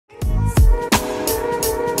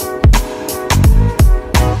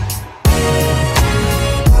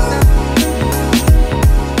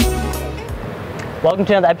Welcome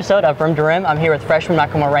to another episode of Rim to Rim. I'm here with freshman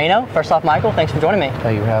Michael Moreno. First off, Michael, thanks for joining me.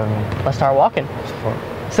 Thank you for having me. Let's start walking.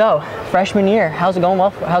 So, freshman year, how's it going?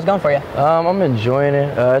 How's it going for you? I'm enjoying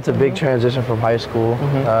it. It's a big transition from high school.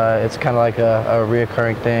 It's kind of like a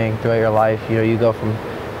reoccurring thing throughout your life. You know, you go from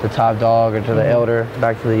the top dog or to the elder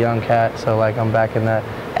back to the young cat. So like I'm back in that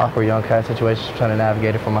awkward young cat situation, trying to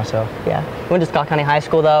navigate it for myself. Yeah. Went to Scott County High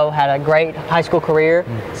School though, had a great high school career.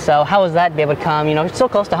 So how was that to be able to come, you know, so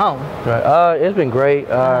close to home? Right. It's been great.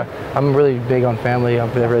 I'm really big on family.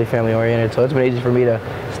 I'm really family oriented. So it's been easy for me to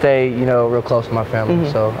stay, you know, real close to my family.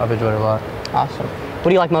 So I've enjoyed it a lot. Awesome. What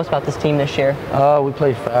do you like most about this team this year? We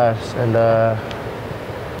play fast and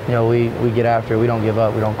you know, we get after it. We don't give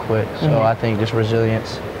up. We don't quit. So I think just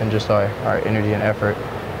resilience and just our energy and effort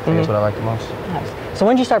is what I like the most. Nice. So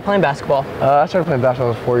when did you start playing basketball? I started playing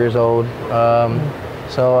basketball when I was 4 years old.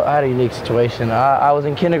 So I had a unique situation. I was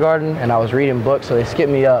in kindergarten and I was reading books, so they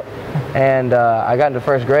skipped me up. And I got into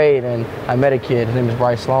first grade and I met a kid. His name is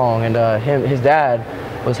Bryce Long, and his dad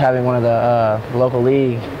was having one of the local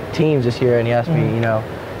league teams this year, and he asked me, you know,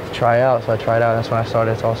 to try out. So I tried out, and that's when I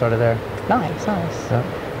started. So I started there. Nice, nice.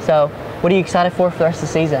 Yeah. So, what are you excited for the rest of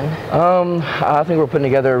the season? I think we're putting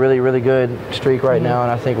together a really good streak right now, and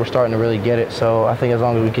I think we're starting to really get it. So I think as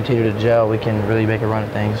long as we continue to gel, we can really make a run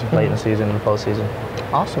at things late in the season and the postseason.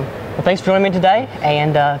 Awesome. Well, thanks for joining me today,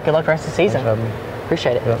 and good luck the rest of the season. Thanks for having me.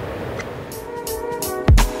 Appreciate it. Yep.